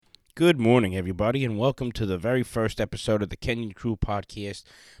Good morning, everybody, and welcome to the very first episode of the Kenyon Crew podcast.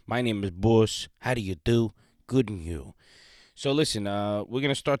 My name is Boss. How do you do? Good and you. So listen, we're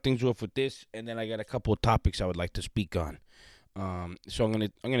gonna start things off with this, and then I got a couple of topics I would like to speak on. So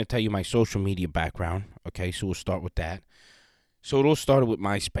I'm gonna tell you my social media background. Okay, so we'll start with that. So it all started with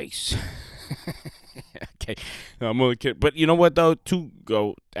MySpace. Okay, no, I'm only kidding. But you know what though? To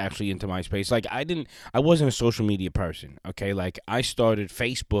go actually into MySpace, like I wasn't a social media person. Okay, like I started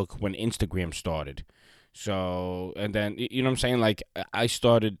Facebook when Instagram started. So and then you know what I'm saying? Like I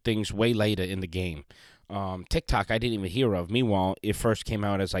started things way later in the game. TikTok I didn't even hear of. Meanwhile, it first came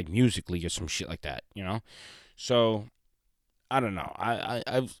out as like Musically or some shit like that. You know, so I don't know.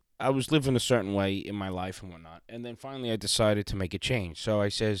 I was living a certain way in my life and whatnot, and then finally I decided to make a change. So I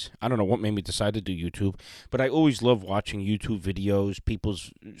says I don't know what made me decide to do YouTube, but I always love watching YouTube videos,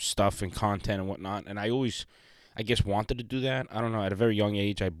 people's stuff and content and whatnot, and I guess wanted to do that. I don't know. At a very young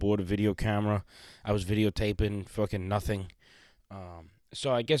age, I bought a video camera. I was videotaping fucking nothing.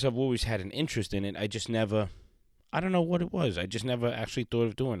 So I guess I've always had an interest in it. I just never. I don't know what it was. I just never actually thought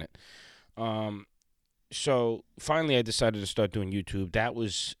of doing it. Um, so finally I decided to start doing YouTube. It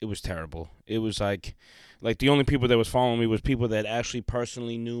was terrible. It was like the only people that was following me was people that actually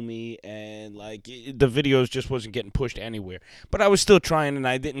personally knew me, and like the videos just wasn't getting pushed anywhere. But I was still trying, and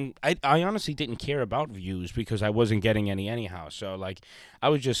I honestly didn't care about views because I wasn't getting any anyhow. So like I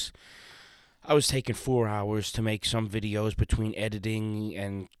was just I was taking 4 hours to make some videos between editing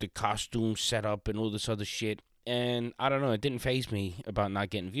and the costume setup and all this other shit. And I don't know, it didn't faze me about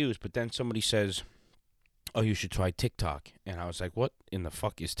not getting views. But then somebody says, oh, you should try TikTok. And I was like, what in the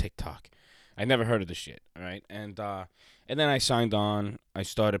fuck is TikTok? I never heard of the shit, all right? And then I signed on. I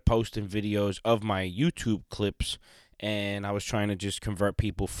started posting videos of my YouTube clips, and I was trying to just convert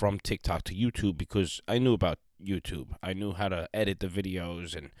people from TikTok to YouTube because I knew about YouTube. I knew how to edit the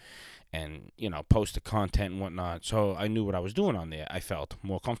videos and you know, post the content and whatnot. So I knew what I was doing on there. I felt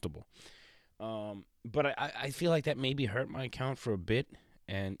more comfortable. But I feel like that maybe hurt my account for a bit,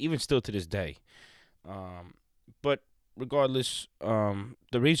 and even still to this day. But regardless,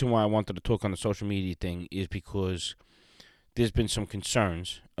 the reason why I wanted to talk on the social media thing is because there's been some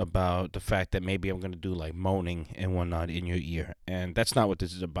concerns about the fact that maybe I'm going to do like moaning and whatnot in your ear. And that's not what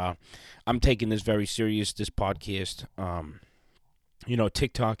this is about. I'm taking this very serious, this podcast.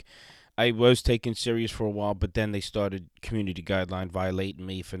 TikTok, I was taken serious for a while, but then they started community guideline violating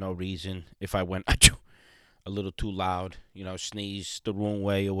me for no reason. If I went achoo, a little too loud, sneeze the wrong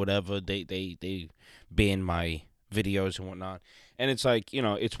way or whatever, they ban my videos and whatnot. And it's like,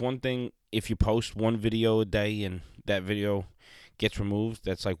 it's one thing if you post one video a day and that video gets removed,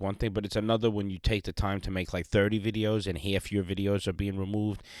 that's like one thing, but it's another when you take the time to make like 30 videos and half your videos are being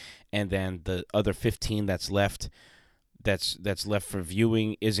removed, and then the other 15 that's left for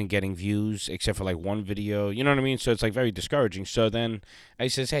viewing isn't getting views except for like one video. You know what I mean? So it's like very discouraging. So then I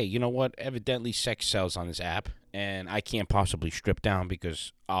says, hey, you know what? Evidently sex sells on this app, and I can't possibly strip down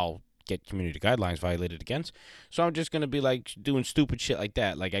because I'll get community guidelines violated against. So I'm just going to be like doing stupid shit like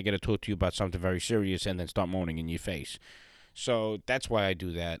that. Like I got to talk to you about something very serious and then start moaning in your face. So that's why I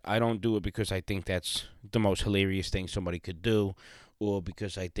do that. I don't do it because I think that's the most hilarious thing somebody could do, or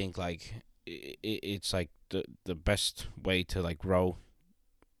because I think like it's like the best way to like grow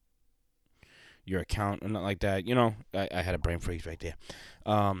your account and not like that. I had a brain freeze right there.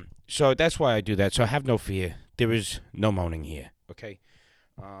 So that's why I do that. So have no fear. There is no moaning here. Okay.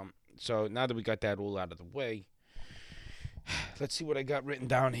 So now that we got that all out of the way, let's see what I got written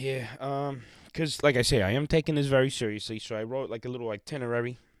down here. Because like I say, I am taking this very seriously. So I wrote like a little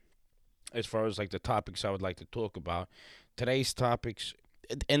itinerary as far as like the topics I would like to talk about. Today's topics,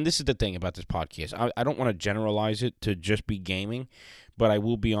 and this is the thing about this podcast. I don't want to generalize it to just be gaming, but I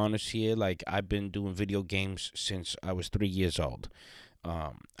will be honest here. Like, I've been doing video games since I was 3 years old.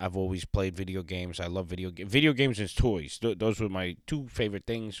 I've always played video games. I love video games and toys. Those were my two favorite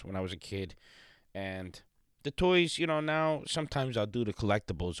things when I was a kid. And the toys, now sometimes I'll do the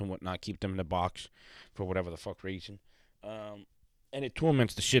collectibles and whatnot, keep them in the box for whatever the fuck reason. And it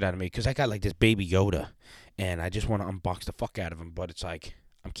torments the shit out of me because I got like this baby Yoda, and I just want to unbox the fuck out of him. But it's like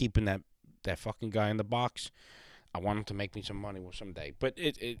I'm keeping that fucking guy in the box. I want him to make me some money someday. But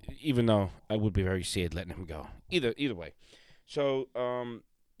even though I would be very sad letting him go. Either way. So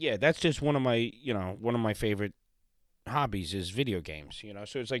yeah, that's just one of my favorite hobbies is video games.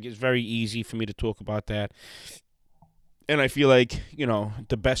 So it's like it's very easy for me to talk about that. And I feel like,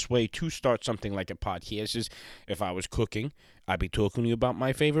 the best way to start something like a podcast is if I was cooking, I'd be talking to you about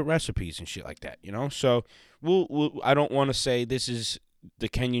my favorite recipes and shit like that. So I don't want to say this is the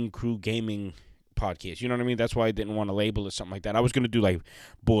Kenyon Crew Gaming podcast. You know what I mean? That's why I didn't want to label it something like that. I was going to do like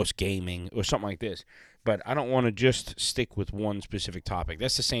Boss Gaming or something like this. But I don't want to just stick with one specific topic.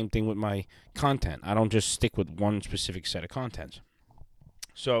 That's the same thing with my content. I don't just stick with one specific set of contents.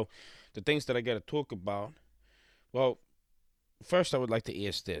 So the things that I got to talk about, well, first I would like to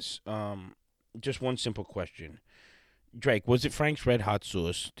ask this. Just one simple question. Drake, was it Frank's Red Hot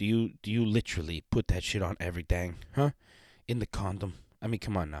sauce? Do you literally put that shit on everything? Huh? In the condom? I mean,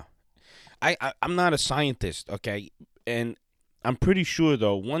 come on now. I'm not a scientist, okay? And I'm pretty sure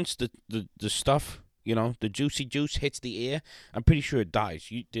though, once the stuff, the juicy juice hits the air, I'm pretty sure it dies.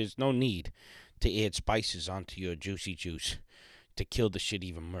 There's no need to add spices onto your juicy juice to kill the shit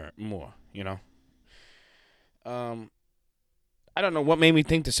even more. I don't know what made me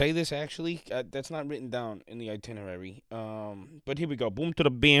think to say this, actually. That's not written down in the itinerary. But here we go. Boom to the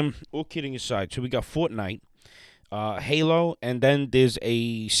bam. All kidding aside. So we got Fortnite, Halo, and then there's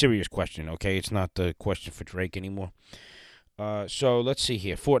a serious question, okay? It's not the question for Drake anymore. So let's see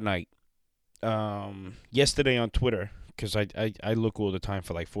here. Fortnite. Yesterday on Twitter, because I look all the time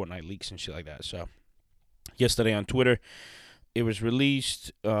for like Fortnite leaks and shit like that. So yesterday on Twitter, it was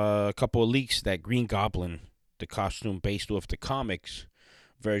released a couple of leaks that Green Goblin, the costume based off the comics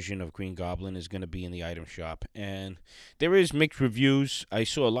version of Green Goblin, is going to be in the item shop. And there is mixed reviews. I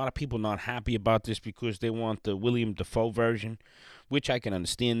saw a lot of people not happy about this because they want the William Dafoe version, which I can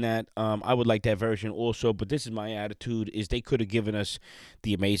understand that. I would like that version also, but this is my attitude, is they could have given us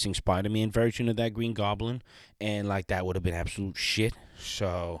the Amazing Spider-Man version of that Green Goblin, and like that would have been absolute shit.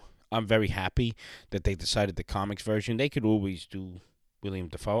 So I'm very happy that they decided the comics version. They could always do William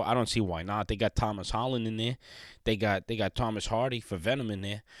Dafoe. I don't see why not. They got Thomas Holland in there. They got Thomas Hardy for Venom in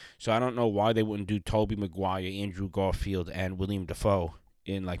there. So I don't know why they wouldn't do Tobey Maguire, Andrew Garfield, and William Dafoe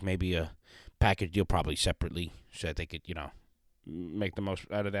in like maybe a package deal, probably separately, so that they could, make the most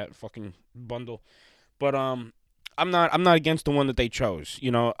out of that fucking bundle. But I'm not against the one that they chose.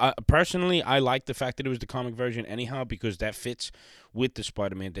 Personally, I like the fact that it was the comic version anyhow, because that fits with the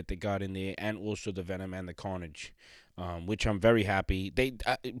Spider-Man that they got in there, and also the Venom and the Carnage, which I'm very happy.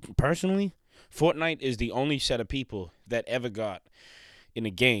 Personally, Fortnite is the only set of people that ever got in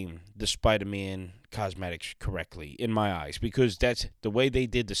a game the Spider-Man cosmetics correctly, in my eyes, because that's the way they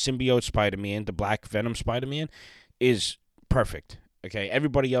did the symbiote Spider-Man, the Black Venom Spider-Man, is perfect. Okay,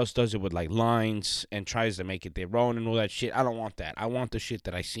 everybody else does it with like lines and tries to make it their own and all that shit. I don't want that. I want the shit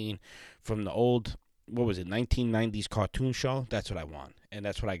that I seen from the old, 1990s cartoon show. That's what I want, and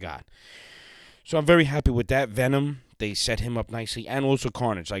that's what I got. So I'm very happy with that. Venom, they set him up nicely, and also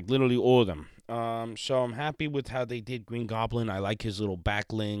Carnage, like literally all of them. So I'm happy with how they did Green Goblin. I like his little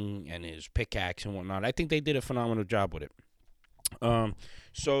backling and his pickaxe and whatnot. I think they did a phenomenal job with it.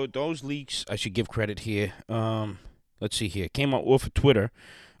 So those leaks, I should give credit here. Let's see here. Came out off of Twitter.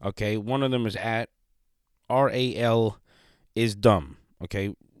 Okay, one of them is at RAL is dumb.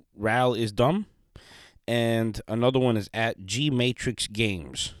 Okay, RAL is dumb. And another one is at G Matrix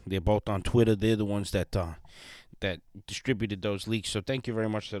Games. They're both on Twitter. They're the ones that distributed those leaks. So thank you very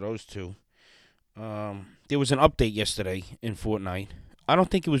much to those two. There was an update yesterday in Fortnite. I don't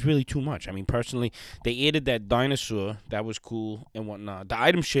think it was really too much. I mean, personally, they added that dinosaur. That was cool and whatnot. The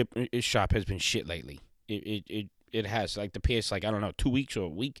item shop has been shit lately. It has, like, the past, like, I don't know, 2 weeks or a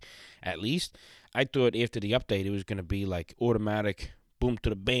week at least. I thought after the update it was going to be, like, automatic, boom to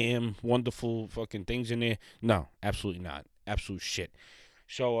the bam, wonderful fucking things in there. No, absolutely not. Absolute shit.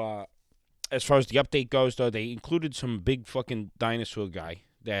 So, as far as the update goes, though, they included some big fucking dinosaur guy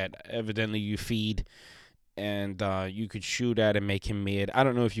that evidently you feed, and you could shoot at and make him mad. I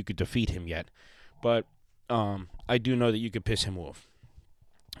don't know if you could defeat him yet, but I do know that you could piss him off.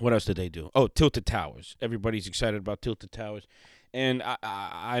 What else did they do? Oh, Tilted Towers. Everybody's excited about Tilted Towers. And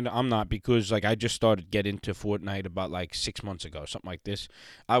I'm not, because, like, I just started getting into Fortnite about, like, 6 months ago, something like this.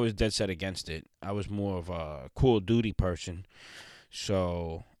 I was dead set against it. I was more of a Call of Duty person.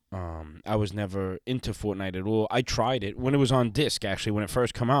 So, I was never into Fortnite at all. I tried it when it was on disc, actually. When it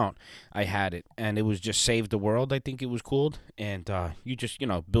first came out, I had it. And it was just Save the World, I think it was called. And you just,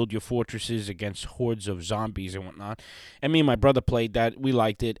 build your fortresses against hordes of zombies and whatnot. And me and my brother played that. We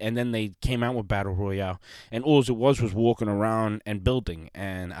liked it. And then they came out with Battle Royale. And all it was walking around and building.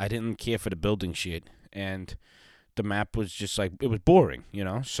 And I didn't care for the building shit. And the map was just like, it was boring,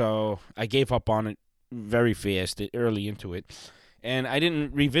 So I gave up on it very fast, early into it. And I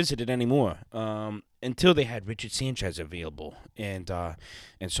didn't revisit it anymore until they had Richard Sanchez available. And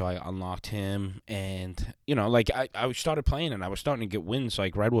so I unlocked him. And, I started playing, and I was starting to get wins,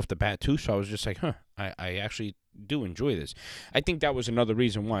 like, right off the bat, too. So I was just like, I actually do enjoy this. I think that was another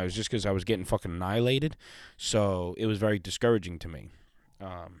reason why. It was just because I was getting fucking annihilated. So it was very discouraging to me.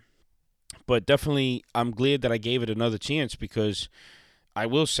 But definitely, I'm glad that I gave it another chance because I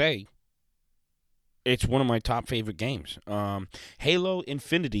will say it's one of my top favorite games. Halo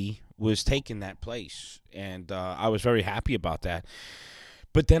Infinity was taking that place, and I was very happy about that.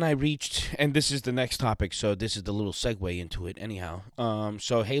 But then I reached, and this is the next topic, so this is the little segue into it. Anyhow,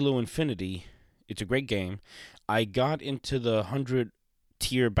 so Halo Infinity, it's a great game. I got into the 100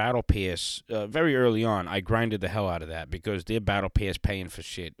 tier battle pass very early on. I grinded the hell out of that because their battle pass paying for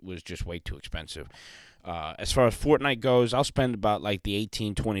shit was just way too expensive. As far as Fortnite goes, I'll spend about like the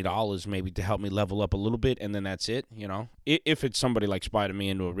 $18-$20 maybe to help me level up a little bit, and then that's it. You know, if it's somebody like Spider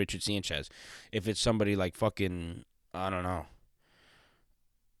Man or Richard Sanchez, if it's somebody like fucking I don't know,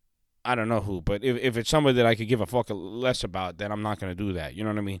 I don't know who, but if it's somebody that I could give a fuck less about, then I'm not gonna do that. You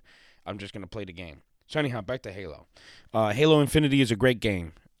know what I mean? I'm just gonna play the game. So anyhow, back to Halo. Halo Infinity is a great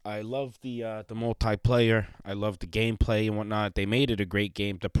game. I love the multiplayer. I love the gameplay and whatnot. They made it a great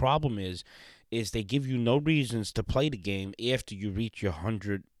game. The problem is they give you no reasons to play the game after you reach your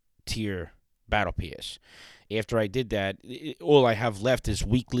 100 tier battle pass. After I did that, all I have left is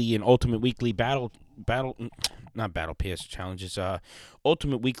weekly and ultimate weekly battle not battle pass challenges,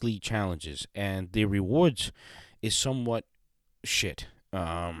 ultimate weekly challenges, and the rewards is somewhat shit.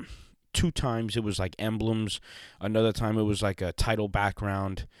 Two times it was like emblems, another time it was like a title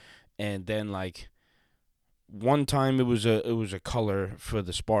background, and then like one time it was a color for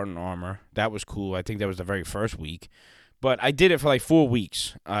the Spartan armor. That was cool. I think that was the very first week. But I did it for like 4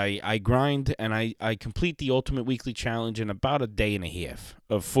 weeks. I grind and I complete the Ultimate Weekly Challenge in about a day and a half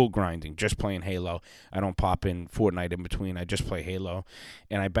of full grinding, just playing Halo. I don't pop in Fortnite in between. I just play Halo,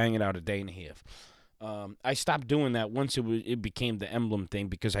 and I bang it out a day and a half. I stopped doing that once it became the emblem thing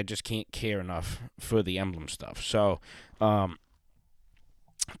because I just can't care enough for the emblem stuff. So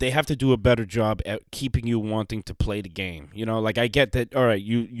they have to do a better job at keeping you wanting to play the game. You know, like I get that. All right,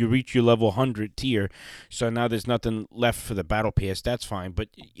 you reach your level 100 tier, so now there's nothing left for the battle pass. That's fine, but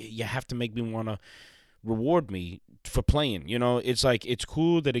you have to make me want to reward me for playing. You know, it's like it's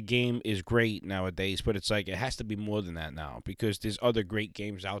cool that a game is great nowadays, but it's like it has to be more than that now because there's other great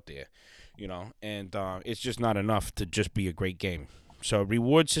games out there. You know, and it's just not enough to just be a great game. So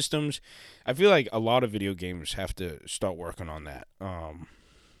reward systems, I feel like a lot of video games have to start working on that.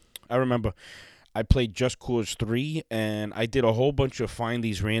 I remember I played Just Cause 3 and I did a whole bunch of find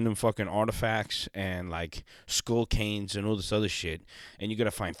these random fucking artifacts and like skull canes and all this other shit. And you got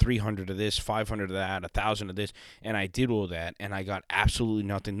to find 300 of this, 500 of that, 1,000 of this. And I did all that and I got absolutely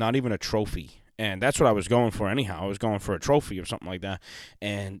nothing, not even a trophy. And that's what I was going for anyhow. I was going for a trophy or something like that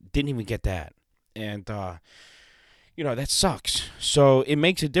and didn't even get that. And that sucks. So it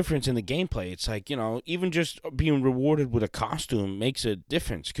makes a difference in the gameplay. It's like, even just being rewarded with a costume makes a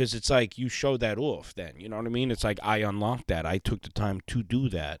difference because it's like you show that off then. You know what I mean? It's like I unlocked that. I took the time to do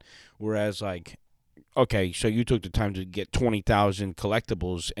that. Whereas, like, okay, so you took the time to get 20,000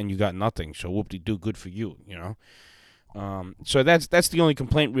 collectibles and you got nothing. So whoop-de-doo, good for you, you know? So that's the only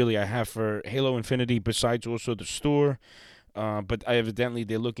complaint really I have for Halo Infinity besides also the store. But evidently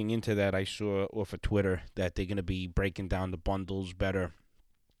they're looking into that. I saw off of Twitter that they're going to be breaking down the bundles better,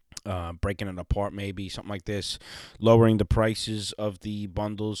 breaking it apart maybe, something like this, lowering the prices of the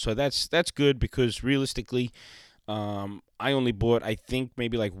bundles. So that's good because realistically, I only bought I think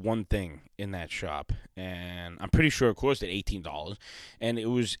maybe like one thing in that shop, and I'm pretty sure it cost $18, and it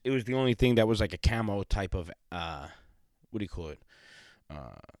was the only thing that was like a camo type of what do you call it?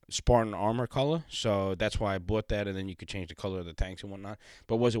 Spartan armor color, so that's why I bought that, and then you could change the color of the tanks and whatnot.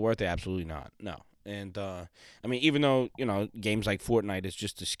 But was it worth it? Absolutely not. No. And I mean, even though games like Fortnite is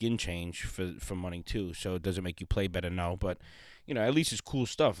just a skin change for money too, so it doesn't make you play better. No, but at least it's cool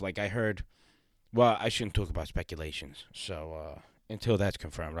stuff. Like I heard. Well, I shouldn't talk about speculations. So until that's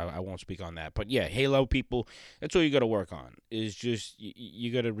confirmed, I won't speak on that. But yeah, Halo people, that's all you got to work on. Is just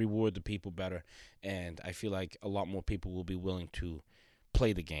you got to reward the people better, and I feel like a lot more people will be willing to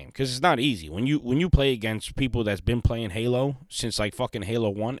play the game because it's not easy when you play against people that's been playing Halo since like fucking Halo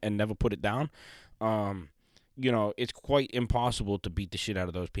 1 and never put it down. It's quite impossible to beat the shit out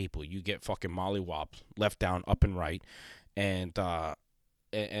of those people. You get fucking mollywopped, left down, up and right, and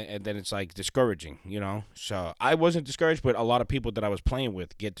then it's like discouraging. So I wasn't discouraged, but a lot of people that I was playing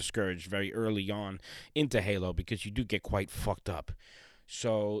with get discouraged very early on into Halo because you do get quite fucked up.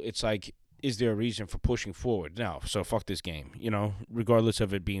 So it's like, is there a reason for pushing forward? No, so fuck this game, regardless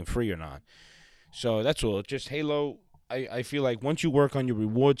of it being free or not. So that's all. Just Halo, I feel like once you work on your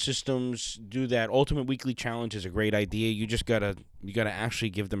reward systems, do that Ultimate Weekly Challenge is a great idea. You gotta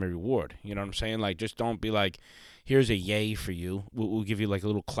actually give them a reward. You know what I'm saying? Like, just don't be like, here's a yay for you. We'll give you like a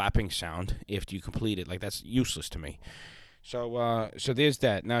little clapping sound after you complete it. Like, that's useless to me. So there's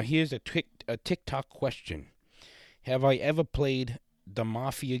that. Now here's a TikTok question: have I ever played the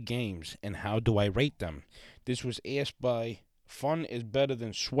Mafia games, and how do I rate them? This was asked by Fun is Better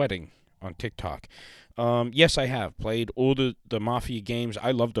Than Sweating on TikTok. Yes, I have played all the Mafia games.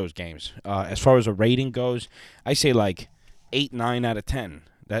 I love those games. As far as a rating goes, I say like 8, 9 out of 10.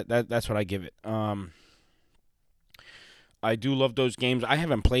 That's what I give it. I do love those games. I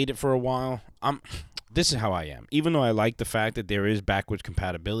haven't played it for a while. This is how I am. Even though I like the fact that there is backwards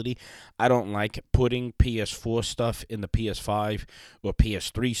compatibility, I don't like putting PS4 stuff in the PS5 or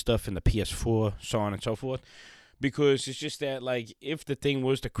PS3 stuff in the PS4, so on and so forth. Because it's just that, like, if the thing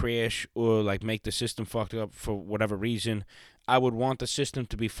was to crash or, like, make the system fucked up for whatever reason, I would want the system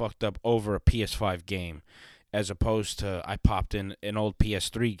to be fucked up over a PS5 game, as opposed to I popped in an old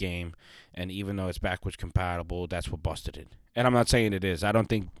PS3 game, and even though it's backwards compatible, that's what busted it. And I'm not saying it is. I don't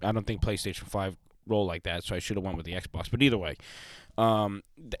think PlayStation 5 roll like that, so I should have went with the Xbox. But either way,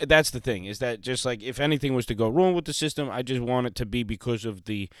 that's the thing, is that just like if anything was to go wrong with the system, I just want it to be because of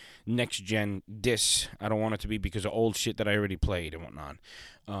the next gen discs. I don't want it to be because of old shit that I already played and whatnot.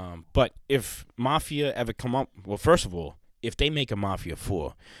 But if Mafia ever come up, well, first of all, if they make a Mafia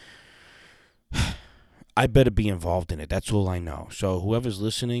 4, I better be involved in it. That's all I know. So whoever's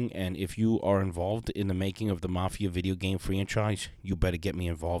listening, and if you are involved in the making of the Mafia video game franchise, you better get me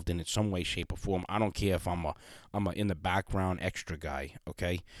involved in it some way, shape, or form. I don't care if I'm a in the background extra guy.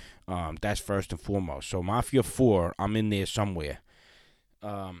 Okay, that's first and foremost. So Mafia 4, I'm in there somewhere.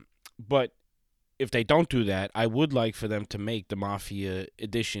 But if they don't do that, I would like for them to make the Mafia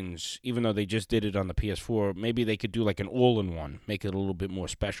editions, even though they just did it on the PS4. Maybe they could do like an all-in-one, make it a little bit more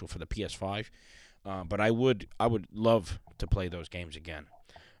special for the PS5. But I would love to play those games again.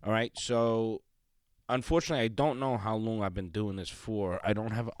 All right, so unfortunately, I don't know how long I've been doing this for. I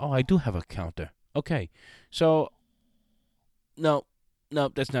don't have. Oh, I do have a counter. Okay, so no, no,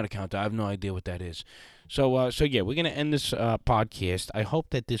 that's not a counter. I have no idea what that is. So yeah, we're gonna end this podcast. I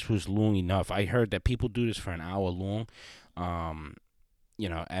hope that this was long enough. I heard that people do this for an hour long. Um,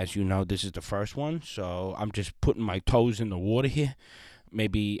 as you know, this is the first one, so I'm just putting my toes in the water here.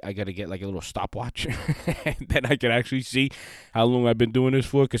 Maybe I got to get like a little stopwatch that I can actually see how long I've been doing this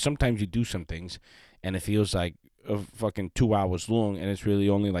for. Because sometimes you do some things and it feels like fucking 2 hours long, and it's really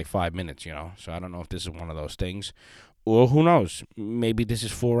only like 5 minutes. So I don't know if this is one of those things. Or who knows? Maybe this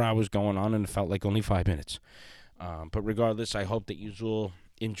is 4 hours going on and it felt like only 5 minutes. But regardless, I hope that you all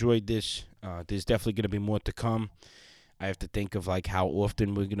enjoyed this. There's definitely going to be more to come. I have to think of like how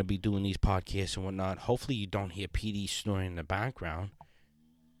often we're going to be doing these podcasts and whatnot. Hopefully you don't hear PD snoring in the background.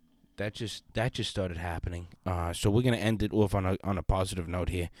 That just started happening. So we're gonna end it off on a positive note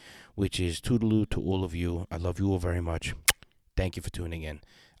here, which is toodaloo to all of you. I love you all very much. Thank you for tuning in.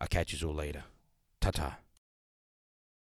 I'll catch you all later. Ta ta.